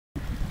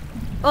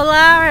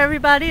Hola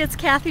everybody, it's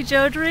Kathy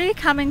Jodry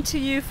coming to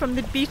you from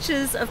the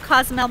beaches of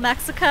Cozumel,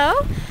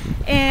 Mexico.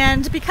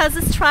 And because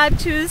it's Tribe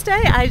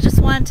Tuesday, I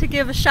just wanted to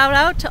give a shout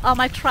out to all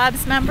my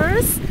tribes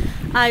members.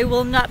 I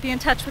will not be in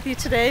touch with you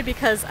today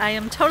because I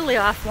am totally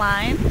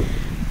offline,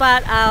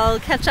 but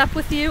I'll catch up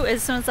with you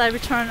as soon as I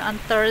return on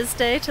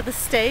Thursday to the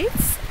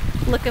States.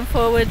 Looking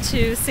forward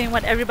to seeing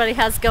what everybody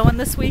has going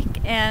this week.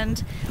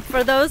 And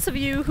for those of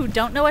you who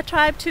don't know what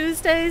Tribe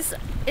Tuesdays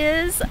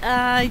is,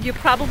 you're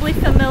probably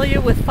familiar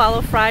with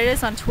Follow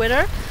Fridays on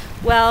Twitter.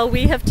 Well,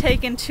 we have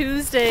taken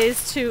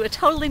Tuesdays to a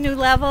totally new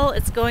level.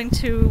 It's going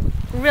to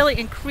really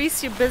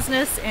increase your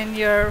business and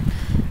your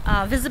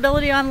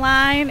visibility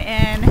online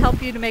and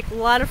help you to make a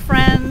lot of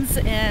friends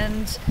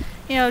and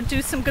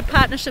do some good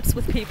partnerships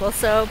with people.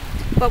 So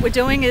what we're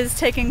doing is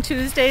taking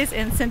Tuesdays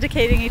and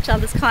syndicating each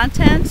other's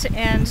content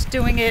and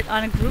doing it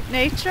on a group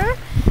nature.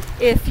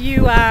 If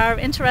you are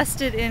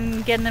interested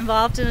in getting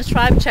involved in a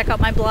tribe, check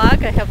out my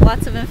blog. I have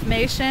lots of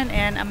information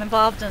and I'm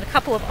involved in a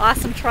couple of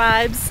awesome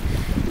tribes,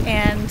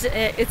 and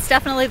it's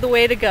definitely the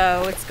way to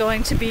go. It's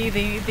going to be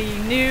the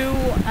new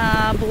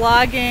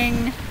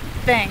blogging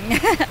thing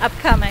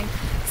upcoming.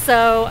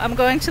 So I'm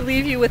going to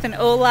leave you with an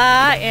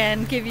hola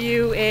and give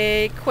you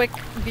a quick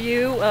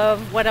view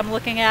of what I'm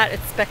looking at.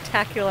 It's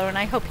spectacular and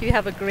I hope you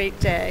have a great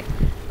day.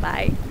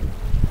 Bye.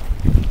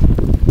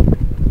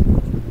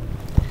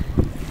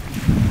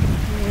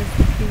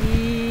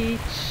 Beach.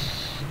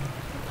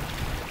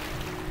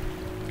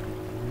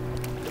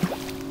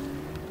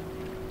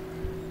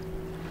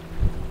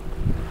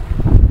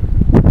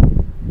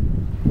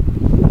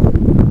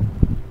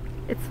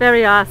 It's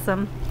very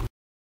awesome.